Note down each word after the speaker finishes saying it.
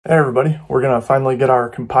Hey everybody, we're going to finally get our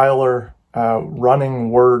compiler running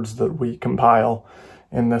words that we compile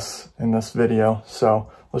in this video.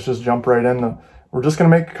 So let's just jump right in. We're just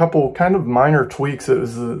going to make a couple kind of minor tweaks.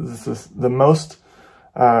 This is the most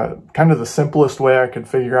kind of the simplest way I could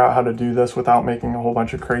figure out how to do this without making a whole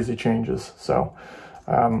bunch of crazy changes. So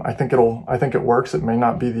I think it works. It may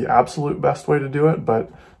not be the absolute best way to do it,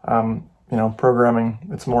 but you know, programming,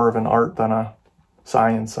 it's more of an art than a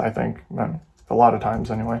science, I think. A lot of times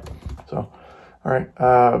anyway. So, all right,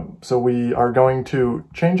 so we are going to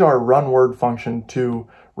change our run word function to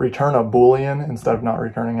return a Boolean instead of not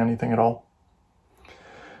returning anything at all.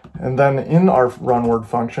 And then in our run word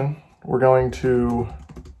function, we're going to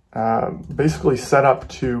basically set up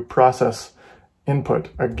to process input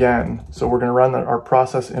again. So we're going to run our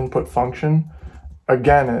process input function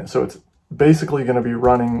again. So it's basically going to be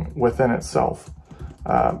running within itself.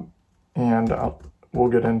 We'll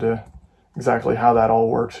get into exactly how that all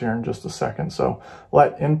works here in just a second. So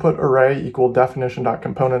let input array equal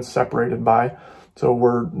definition.components separated by. So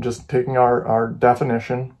we're just taking our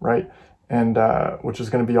definition, right? And which is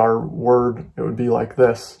going to be our word. It would be like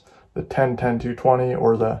this, the 10, 10, 220,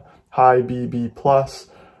 or the high B, B plus.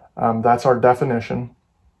 That's our definition.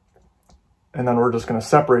 And then we're just going to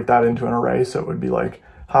separate that into an array. So it would be like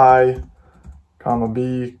high, comma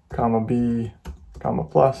B, comma B, comma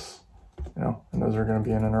plus, you know, and those are going to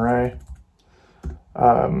be in an array.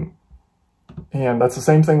 And that's the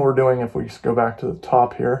same thing we're doing if we go back to the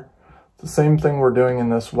top here. It's the same thing we're doing in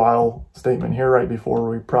this while statement here right before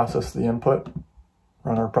we process the input,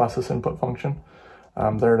 run our process input function.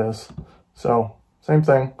 There it is. So same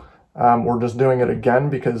thing. We're just doing it again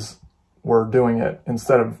because we're doing it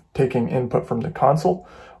instead of taking input from the console,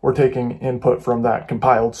 we're taking input from that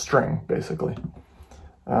compiled string basically.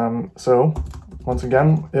 So once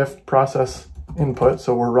again, if process input,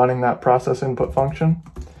 so we're running that process input function,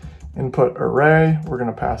 input array, we're going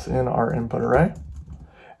to pass in our input array,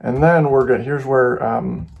 and then we're good. Here's where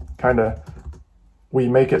kind of we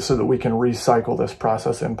make it so that we can recycle this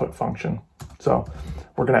process input function. So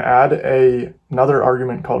we're going to add another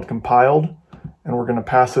argument called compiled, and we're going to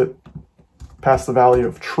pass the value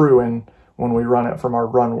of true in when we run it from our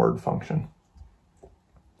run word function.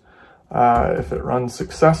 If it runs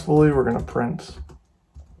successfully, we're going to print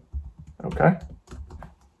okay.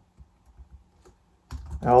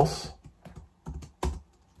 Else,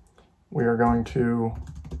 we are going to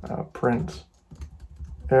print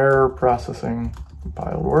error processing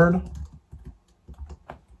compiled word.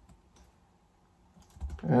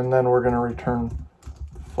 And then we're going to return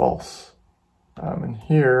false. And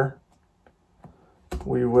here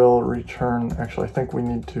we will return, actually I think we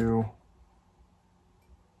need to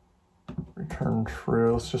return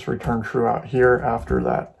true. Let's just return true out here after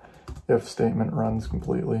that if statement runs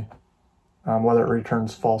completely, whether it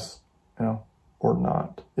returns false, you know, or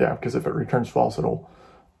not. Yeah, because if it returns false, it'll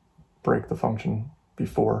break the function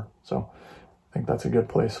before. So I think that's a good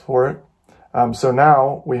place for it. So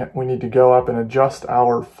now we need to go up and adjust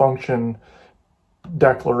our function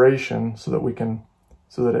declaration so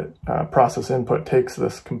that it process input takes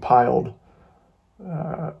this compiled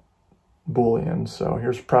Boolean. So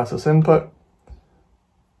here's process input.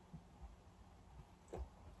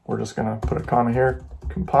 We're just going to put a comma here,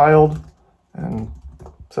 compiled, and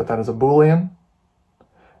set that as a Boolean.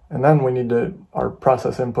 And then we need to, our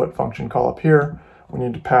process input function call up here, we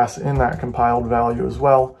need to pass in that compiled value as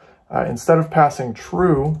well. Instead of passing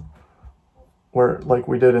true, where like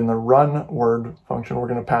we did in the run word function, we're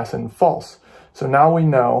going to pass in false. So now we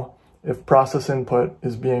know if process input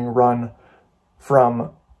is being run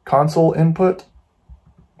from console input,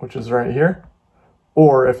 which is right here,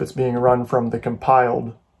 or if it's being run from the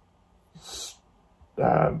compiled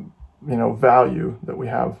you know, value that we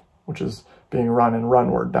have, which is being run in run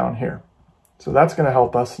word down here. So that's going to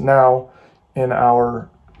help us now in our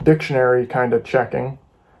dictionary kind of checking.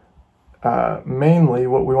 Mainly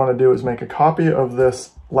what we want to do is make a copy of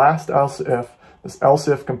this last else if, this else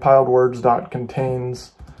if compiled words dot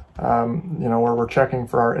contains, you know, where we're checking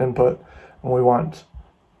for our input, and we want,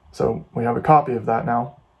 so we have a copy of that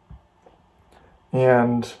now.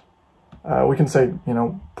 And we can say, you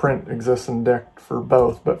know, print exists in dict for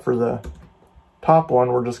both, but for the top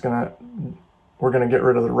one, we're gonna get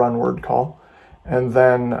rid of the run word call, and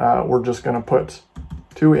then we're just gonna put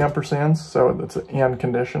 2 ampersands, so that's an and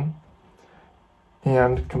condition,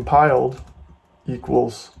 and compiled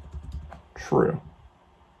equals true.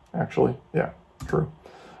 Actually, yeah, true.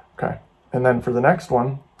 Okay, and then for the next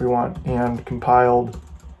one, we want and compiled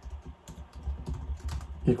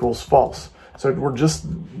equals false. So we're just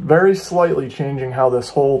very slightly changing how this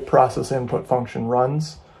whole process input function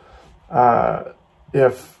runs.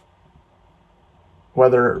 If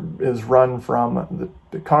whether it is run from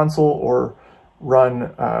the console or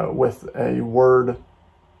run with a word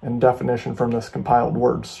and definition from this compiled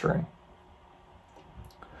word string.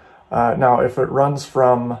 Now, if it runs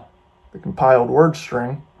from the compiled word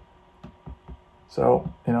string,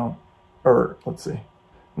 so, or let's see.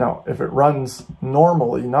 Now, if it runs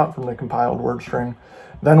normally, not from the compiled word string,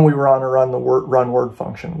 then we want to run the run word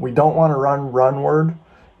function. We don't want to run word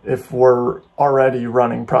if we're already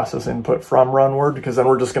running process input from run word, because then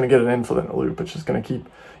we're just going to get an infinite loop. It's just going to keep,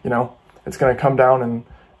 it's going to come down and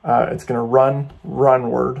it's going to run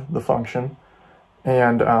word, the function,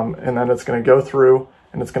 and then it's going to go through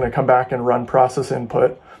and it's going to come back and run process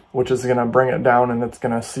input, which is going to bring it down, and it's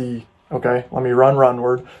going to see, okay, let me run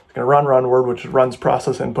word. It's going to run word, which runs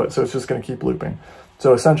process input. So it's just going to keep looping.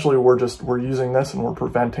 So essentially we're using this and we're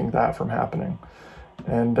preventing that from happening.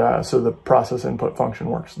 And so the process input function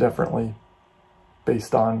works differently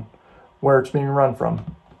based on where it's being run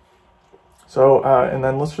from. So, and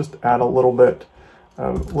then let's just add a little bit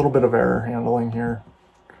of error handling here.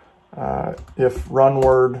 If run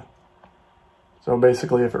word, so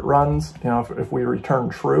basically if it runs, if we return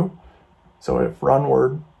true, so if run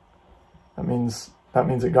word, that means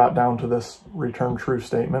it got down to this return true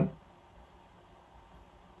statement.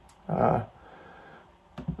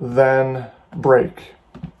 Then break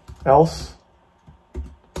else,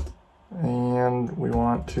 and we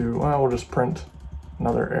want to, well, we'll just print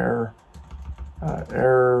another error,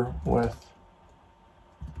 error with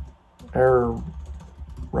error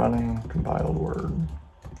running compiled word.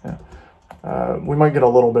 Yeah. We might get a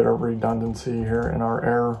little bit of redundancy here in our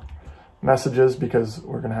error messages, because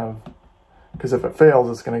because if it fails,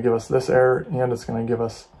 it's going to give us this error and it's going to give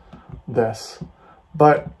us this.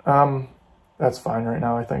 But that's fine right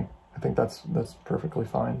now. I think that's perfectly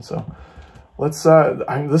fine. So let's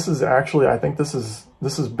this is actually, I think this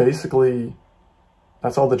is basically,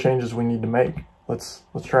 that's all the changes we need to make. Let's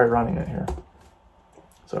try running it here.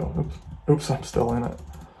 So oops, I'm still in it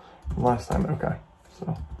from last time. Okay,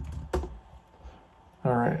 so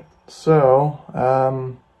all right, so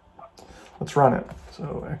let's run it.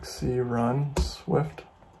 So xc run swift,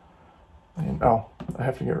 and oh, I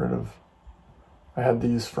have to get rid of, I had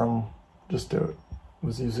these from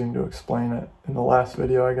was using to explain it in the last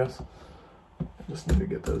video, I guess. I just need to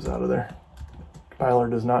get those out of there. Compiler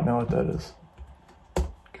does not know what that is.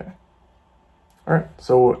 Okay. All right,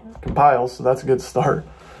 so it compiles, so that's a good start.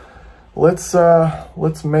 Let's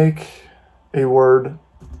make a word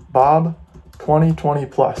Bob 2020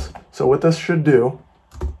 plus. So what this should do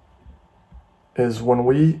is when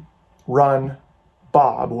we run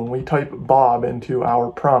Bob, when we type Bob into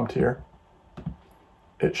our prompt here,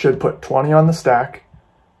 it should put 20 on the stack,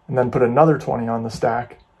 and then put another 20 on the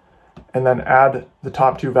stack, and then add the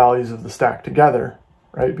top two values of the stack together,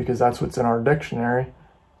 right? Because that's what's in our dictionary.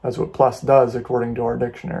 That's what plus does according to our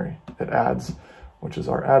dictionary. It adds, which is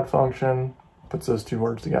our add function, puts those two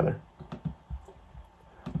words together.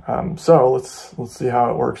 So let's see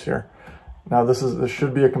how it works here. Now this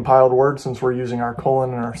should be a compiled word since we're using our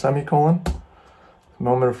colon and our semicolon.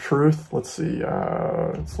 Moment of truth. Let's see.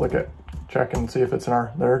 Let's check and see if it's in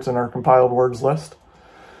our, it's in our compiled words list.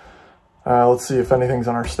 Let's see if anything's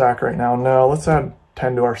on our stack right now. No, let's add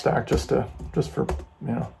 10 to our stack just to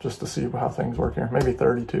see how things work here. Maybe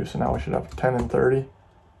 32. So now we should have 10 and 30.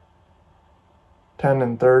 10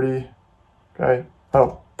 and 30. Okay.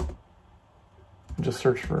 Oh, just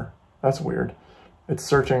search for, that's weird. It's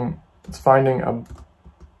searching, it's finding if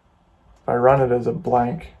I run it as a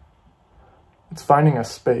blank, it's finding a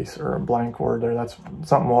space or a blank word there. That's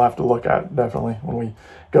something we'll have to look at definitely when we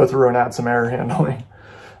go through and add some error handling.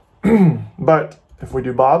 But if we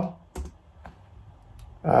do Bob,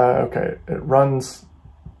 okay, it runs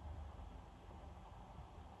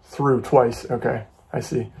through twice. Okay, I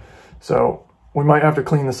see. So we might have to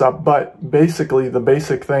clean this up, but basically the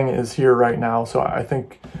basic thing is here right now. So I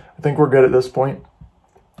think we're good at this point.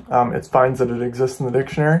 It finds that it exists in the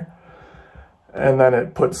dictionary, and then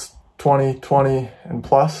it puts 20, 20, and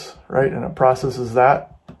plus, right? And it processes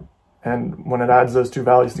that. And when it adds those two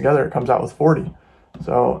values together, it comes out with 40.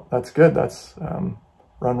 So that's good. That's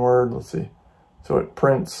run word. Let's see. So it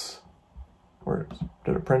prints,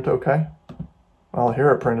 did it print okay? Well, here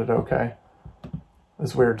it printed okay.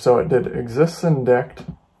 It's weird. So it did exists in dict.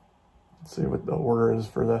 Let's see what the order is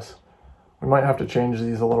for this. We might have to change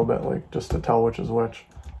these a little bit, like just to tell which is which.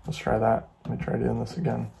 Let's try that. Let me try doing this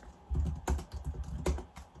again.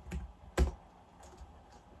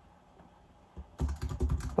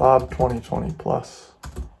 Bob 2020 plus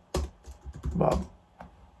Bob.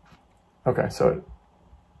 Okay, so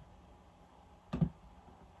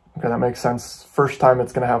okay, that makes sense. First time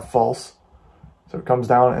it's going to have false. So it comes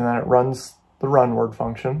down and then it runs the run word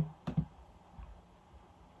function,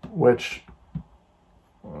 which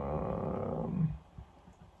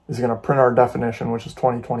is going to print our definition, which is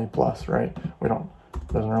 2020 plus, right?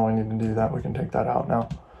 Doesn't really need to do that. We can take that out now.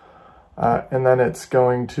 And then it's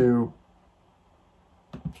going to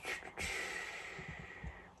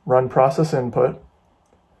run process input,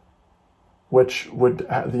 which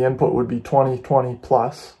the input would be 2020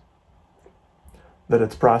 plus that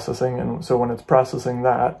it's processing. And so when it's processing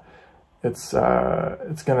that, it's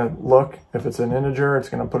going to look, if it's an integer, it's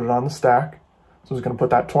going to put it on the stack. So it's going to put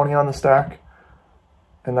that 20 on the stack,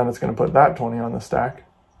 and then it's going to put that 20 on the stack,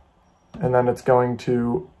 and then it's going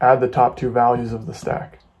to add the top two values of the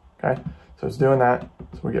stack. Okay, so it's doing that.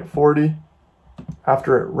 So we get 40.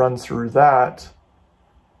 After it runs through that,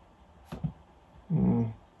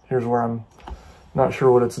 here's where I'm not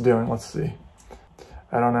sure what it's doing. Let's see.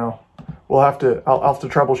 I don't know. I'll have to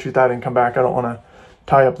troubleshoot that and come back. I don't want to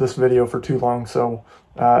tie up this video for too long, so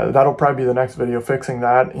that'll probably be the next video, fixing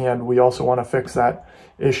that. And we also want to fix that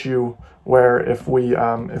issue where if we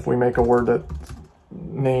make a word that's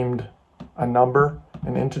named a number,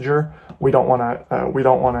 an integer, we don't want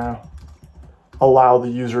to allow the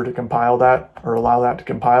user to compile that, or allow that to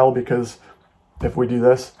compile, because if we do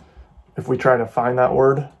this, if we try to find that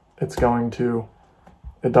word, it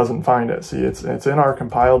doesn't find it. See, it's in our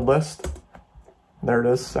compiled list. There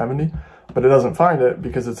it is, 70, but it doesn't find it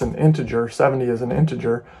because it's an integer. 70 is an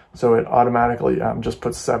integer, so it automatically just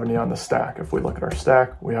puts 70 on the stack. If we look at our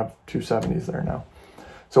stack, we have two 70s there now.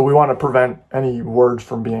 So we want to prevent any words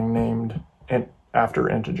from being named after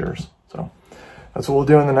integers. So that's what we'll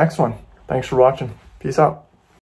do in the next one. Thanks for watching. Peace out.